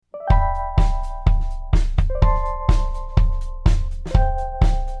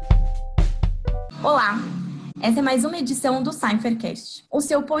Essa é mais uma edição do CipherCast, o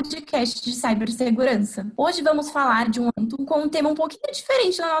seu podcast de cibersegurança. Hoje vamos falar de um assunto com um tema um pouquinho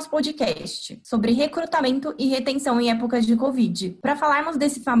diferente do nosso podcast, sobre recrutamento e retenção em épocas de Covid. Para falarmos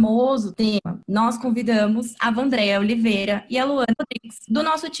desse famoso tema, nós convidamos a Vandréia Oliveira e a Luana Rodrigues, do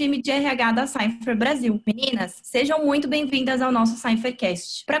nosso time de RH da Cipher Brasil. Meninas, sejam muito bem-vindas ao nosso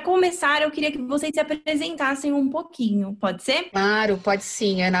CipherCast. Para começar, eu queria que vocês se apresentassem um pouquinho, pode ser? Claro, pode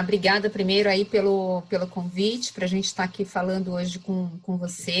sim, Ana. Obrigada primeiro aí pelo convite para a gente estar aqui falando hoje com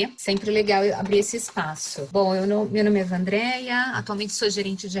você. Sempre legal abrir esse espaço. Bom, meu nome é Vandréia, atualmente sou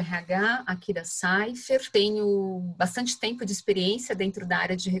gerente de RH aqui da Cipher. Tenho bastante tempo de experiência dentro da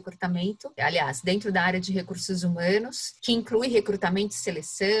área de recrutamento, aliás, dentro da área de recursos humanos, que inclui recrutamento e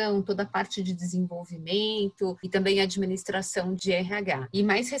seleção, toda a parte de desenvolvimento e também administração de RH. E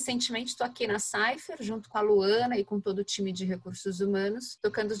mais recentemente estou aqui na Cipher, junto com a Luana e com todo o time de recursos humanos,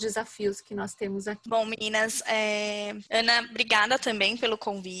 tocando os desafios que nós temos aqui. Bom, meninas, Ana, obrigada também pelo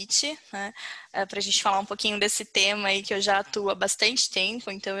convite, né, para a gente falar um pouquinho desse tema aí que eu já atuo há bastante tempo.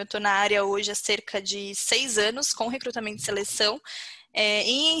 Então, eu estou na área hoje há cerca de 6 anos com recrutamento e seleção.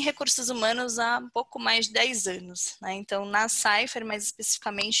 E em recursos humanos há um pouco mais de 10 anos, né? Então, na Cipher, mais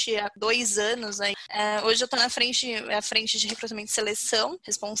especificamente há 2 anos, hoje eu estou à frente de recrutamento e seleção,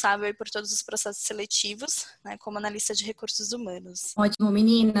 responsável por todos os processos seletivos, né, como analista de recursos humanos. Ótimo,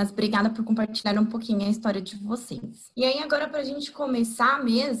 meninas, obrigada por compartilhar um pouquinho a história de vocês. E aí, agora, para a gente começar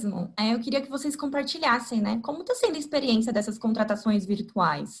mesmo, eu queria que vocês compartilhassem, né, como está sendo a experiência dessas contratações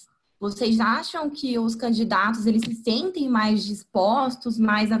virtuais? Vocês acham que os candidatos, eles se sentem mais dispostos,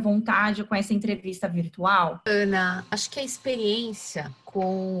 mais à vontade com essa entrevista virtual? Ana, acho que a experiência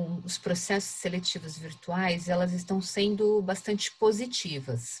com os processos seletivos virtuais, elas estão sendo bastante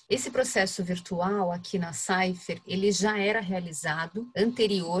positivas. Esse processo virtual aqui na Cipher, ele já era realizado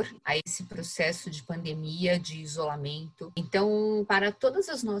anterior a esse processo de pandemia, de isolamento. Então, para todas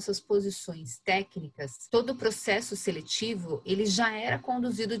as nossas posições técnicas, todo o processo seletivo, ele já era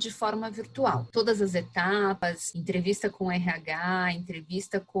conduzido de forma virtual. Todas as etapas, entrevista com o RH,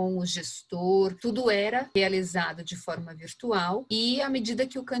 entrevista com o gestor, tudo era realizado de forma virtual e à medida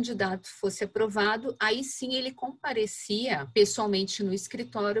que o candidato fosse aprovado, aí sim ele comparecia pessoalmente no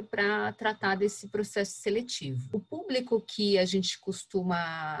escritório para tratar desse processo seletivo. O público que a gente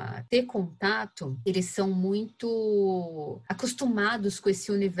costuma ter contato, eles são muito acostumados com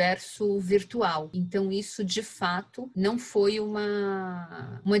esse universo virtual. Então isso, de fato, não foi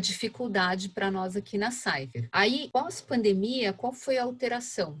uma dificuldade para nós aqui na Cipher. Aí, pós-pandemia, qual foi a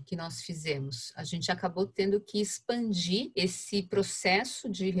alteração que nós fizemos? A gente acabou tendo que expandir esse processo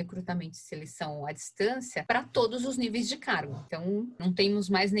de recrutamento e seleção à distância para todos os níveis de cargo. Então, não temos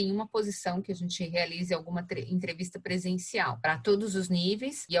mais nenhuma posição que a gente realize alguma entrevista presencial. Para todos os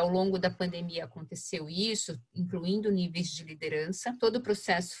níveis, e ao longo da pandemia aconteceu isso, incluindo níveis de liderança, todo o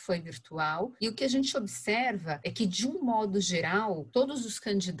processo foi virtual. E o que a gente observa é que, de um modo geral, todos os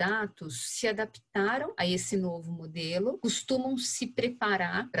candidatos se adaptaram a esse novo modelo, costumam se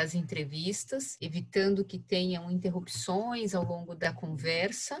preparar para as entrevistas, evitando que tenham interrupções ao longo da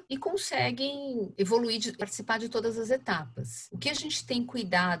conversa e conseguem evoluir, participar de todas as etapas. O que a gente tem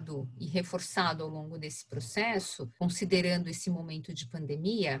cuidado e reforçado ao longo desse processo, considerando esse momento de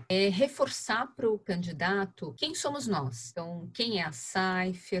pandemia, é reforçar para o candidato quem somos nós. Então, quem é a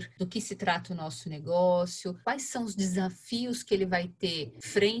Cipher, do que se trata o nosso negócio, quais são os desafios que ele vai ter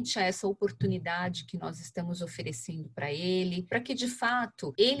frente a essa oportunidade que nós estamos oferecendo para ele, para que, de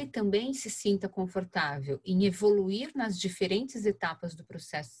fato, ele também se sinta confortável em evoluir nas diferentes etapas do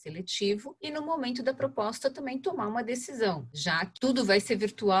processo seletivo e no momento da proposta também tomar uma decisão, já que tudo vai ser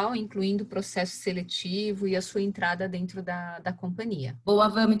virtual, incluindo o processo seletivo e a sua entrada dentro da companhia. Boa,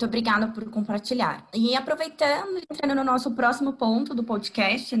 Van, muito obrigada por compartilhar. E aproveitando, entrando no nosso próximo ponto do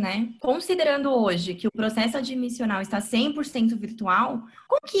podcast, né? Considerando hoje que o processo admissional está 100% virtual,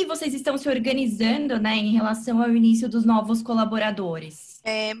 como que vocês estão se organizando, né, em relação ao início dos novos colaboradores?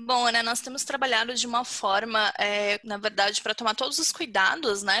 Bom, Ana, nós temos trabalhado de uma forma, na verdade, para tomar todos os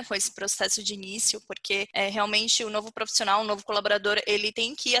cuidados, né, com esse processo de início, porque realmente o novo profissional, o novo colaborador, ele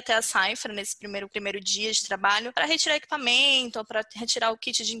tem que ir até a Cipher nesse primeiro dia de trabalho para retirar equipamento, para retirar o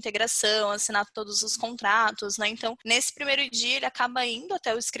kit de integração, assinar todos os contratos, né? Então, nesse primeiro dia, ele acaba indo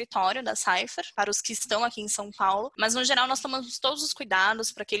até o escritório da Cipher, para os que estão aqui em São Paulo, mas no geral nós tomamos todos os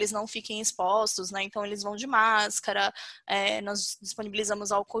cuidados para que eles não fiquem expostos, né? Então, eles vão de máscara, nós disponibilizamos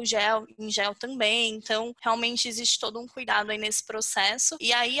álcool em gel também, então realmente existe todo um cuidado aí nesse esse processo.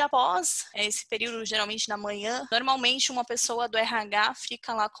 E aí, após esse período, geralmente na manhã, normalmente uma pessoa do RH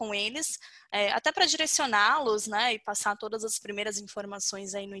fica lá com eles, até para direcioná-los, né, e passar todas as primeiras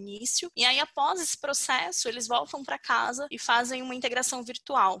informações aí no início. E aí, após esse processo, eles voltam para casa e fazem uma integração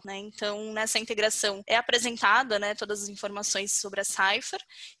virtual, né? Então, nessa integração é apresentada, né, todas as informações sobre a Cipher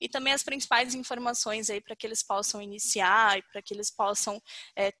e também as principais informações aí para que eles possam iniciar e para que eles possam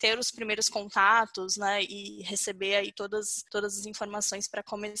ter os primeiros contatos, né, e receber aí todas as informações para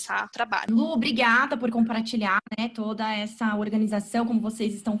começar o trabalho. Lu, obrigada por compartilhar, né, toda essa organização, como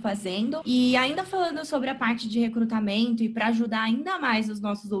vocês estão fazendo. E ainda falando sobre a parte de recrutamento e para ajudar ainda mais os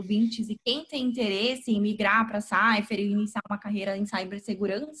nossos ouvintes e quem tem interesse em migrar para a Cipher e iniciar uma carreira em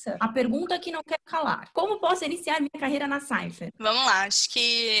cibersegurança, a pergunta que não quer calar: como posso iniciar minha carreira na Cipher? Vamos lá, acho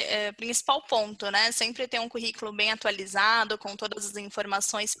que o principal ponto, né, sempre ter um currículo bem atualizado, com todas as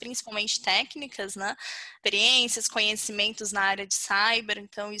informações, principalmente técnicas, né, experiências, conhecimentos na área de cyber,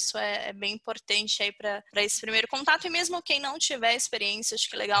 então isso é bem importante aí para esse primeiro contato, e mesmo quem não tiver experiência, acho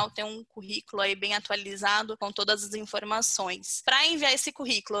que é legal ter um currículo aí bem atualizado com todas as informações. Para enviar esse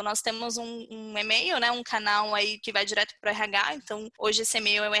currículo, nós temos um e-mail, né, um canal aí que vai direto para o RH, então hoje esse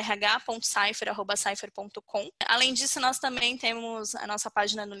e-mail é o rh.cipher@cipher.com. Além disso, nós também temos a nossa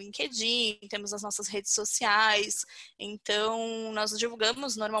página no LinkedIn, temos as nossas redes sociais, então nós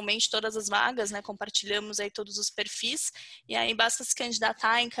divulgamos normalmente todas as vagas, né, compartilhamos aí todos os perfis, e aí basta se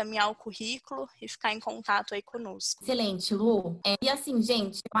candidatar, encaminhar o currículo e ficar em contato aí conosco. Excelente, Lu. E assim,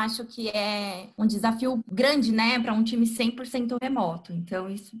 gente, eu acho que é um desafio grande, né, para um time 100% remoto. Então,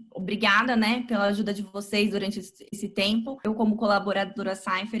 obrigada, né, pela ajuda de vocês durante esse tempo. Eu, como colaboradora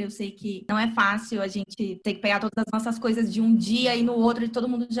Cipher, eu sei que não é fácil a gente ter que pegar todas as nossas coisas de um dia e no outro, de todo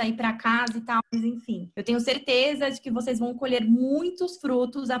mundo já ir para casa e tal, mas enfim. Eu tenho certeza de que vocês vão colher muitos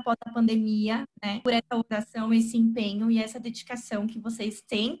frutos após a pandemia, né, por essa organização, esse empenho e essa dedicação que vocês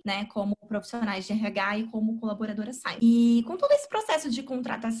têm, né, como profissionais de RH e como colaboradora Cipher. E com todo esse processo de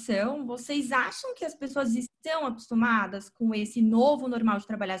contratação, vocês acham que as pessoas estão acostumadas com esse novo normal de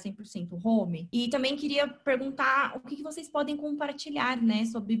trabalhar 100% home? E também queria perguntar o que vocês podem compartilhar, né,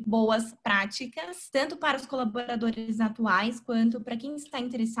 sobre boas práticas, tanto para os colaboradores atuais, quanto para quem está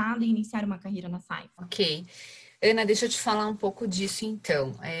interessado em iniciar uma carreira na Cipher. Ok. Ana, deixa eu te falar um pouco disso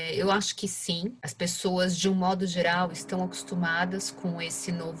então. Eu acho que sim, as pessoas, de um modo geral, estão acostumadas com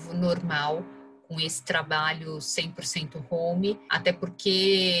esse novo normal, com esse trabalho 100% home, até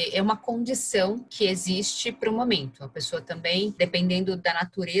porque é uma condição que existe para o momento. A pessoa também, dependendo da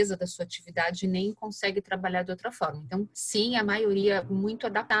natureza da sua atividade, nem consegue trabalhar de outra forma. Então, sim, a maioria muito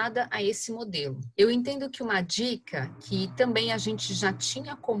adaptada a esse modelo. Eu entendo que uma dica que também a gente já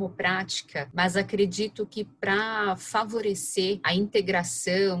tinha como prática, mas acredito que para favorecer a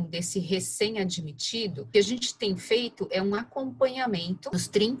integração desse recém-admitido, o que a gente tem feito é um acompanhamento nos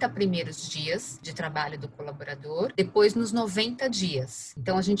 30 primeiros dias de trabalho do colaborador, depois nos 90 dias.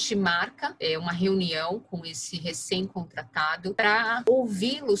 Então, a gente marca uma reunião com esse recém-contratado para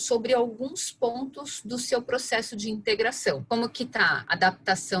ouvi-lo sobre alguns pontos do seu processo de integração. Como que está a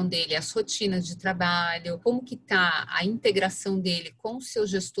adaptação dele às rotinas de trabalho, como que está a integração dele com o seu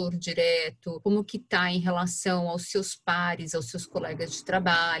gestor direto, como que está em relação aos seus pares, aos seus colegas de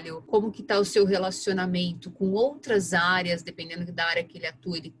trabalho, como que está o seu relacionamento com outras áreas, dependendo da área que ele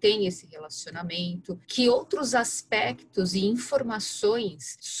atua, ele tem esse relacionamento, que outros aspectos e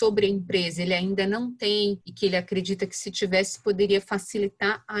informações sobre a empresa ele ainda não tem e que ele acredita que, se tivesse, poderia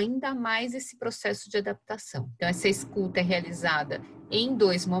facilitar ainda mais esse processo de adaptação. Então, essa escuta é realizada em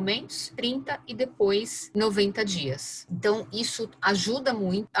 2 momentos, 30 e depois 90 dias. Então, isso ajuda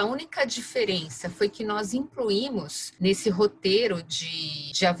muito. A única diferença foi que nós incluímos nesse roteiro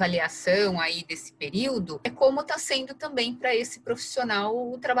de avaliação aí desse período, é como está sendo também para esse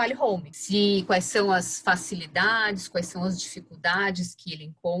profissional o trabalho home. Quais são as facilidades, quais são as dificuldades que ele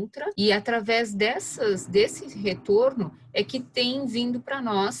encontra, e através desse retorno é que tem vindo para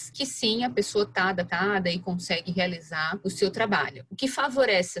nós que sim, a pessoa está adaptada e consegue realizar o seu trabalho. O que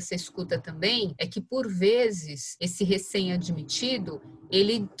favorece essa escuta também é que, por vezes, esse recém-admitido,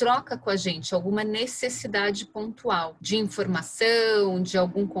 ele troca com a gente alguma necessidade pontual de informação, de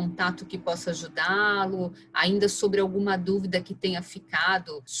algum contato que possa ajudá-lo, ainda sobre alguma dúvida que tenha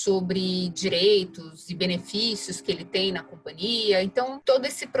ficado sobre direitos e benefícios que ele tem na companhia. Então, todo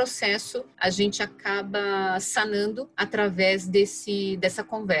esse processo a gente acaba sanando através dessa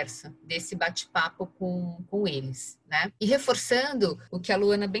conversa, desse bate-papo com eles, né? E reforçando o que a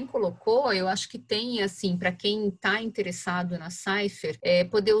Luana bem colocou, eu acho que tem, assim, para quem está interessado na Cipher,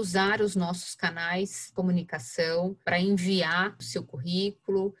 poder usar os nossos canais de comunicação para enviar o seu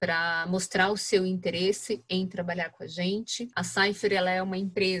currículo, para mostrar o seu interesse em trabalhar com a gente. A Cipher, ela é uma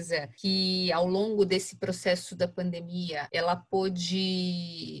empresa que, ao longo desse processo da pandemia, ela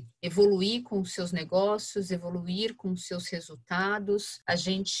pôde evoluir com os seus negócios, evoluir com os seus resultados. A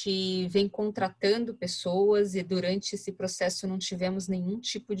gente vem contratando pessoas e durante esse processo não tivemos nenhum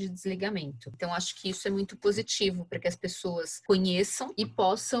tipo de desligamento. Então, acho que isso é muito positivo para que as pessoas conheçam e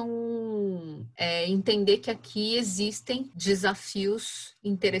possam entender que aqui existem desafios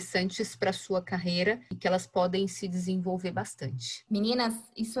interessantes para a sua carreira e que elas podem se desenvolver bastante. Meninas,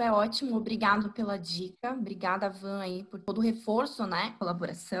 isso é ótimo. Obrigado pela dica. Obrigada, Van, aí, por todo o reforço, né?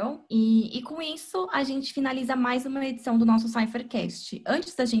 Colaboração. E com isso, a gente finaliza mais uma edição do nosso CipherCast.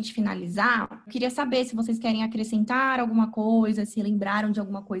 Antes da gente finalizar, eu queria saber se vocês querem acrescentar alguma coisa, se lembraram de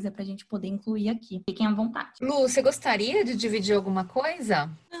alguma coisa para a gente poder incluir aqui. Fiquem à vontade. Lu, você gostaria de dividir alguma coisa?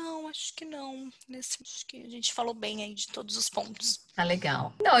 Não, acho que não. Acho que a gente falou bem aí de todos os pontos. Tá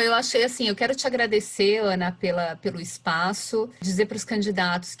legal. Não, eu achei assim, eu quero te agradecer, Ana, pelo espaço, dizer para os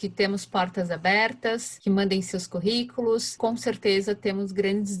candidatos que temos portas abertas, que mandem seus currículos. Com certeza temos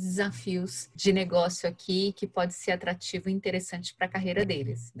grandes desafios de negócio aqui, que pode ser atrativo e interessante para a carreira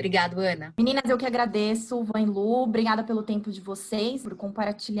deles. Obrigado, Ana. Meninas, eu que agradeço, Van e Lu. Obrigada pelo tempo de vocês, por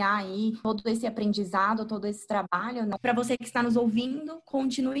compartilhar aí todo esse aprendizado, todo esse trabalho. Para você que está nos ouvindo,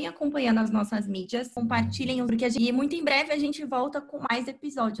 continuem acompanhando as nossas mídias, compartilhem, porque e muito em breve a gente volta com mais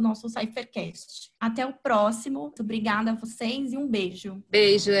episódio do nosso CipherCast. Até o próximo. Obrigada a vocês e um beijo.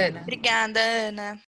 Beijo, Ana. Obrigada, Ana.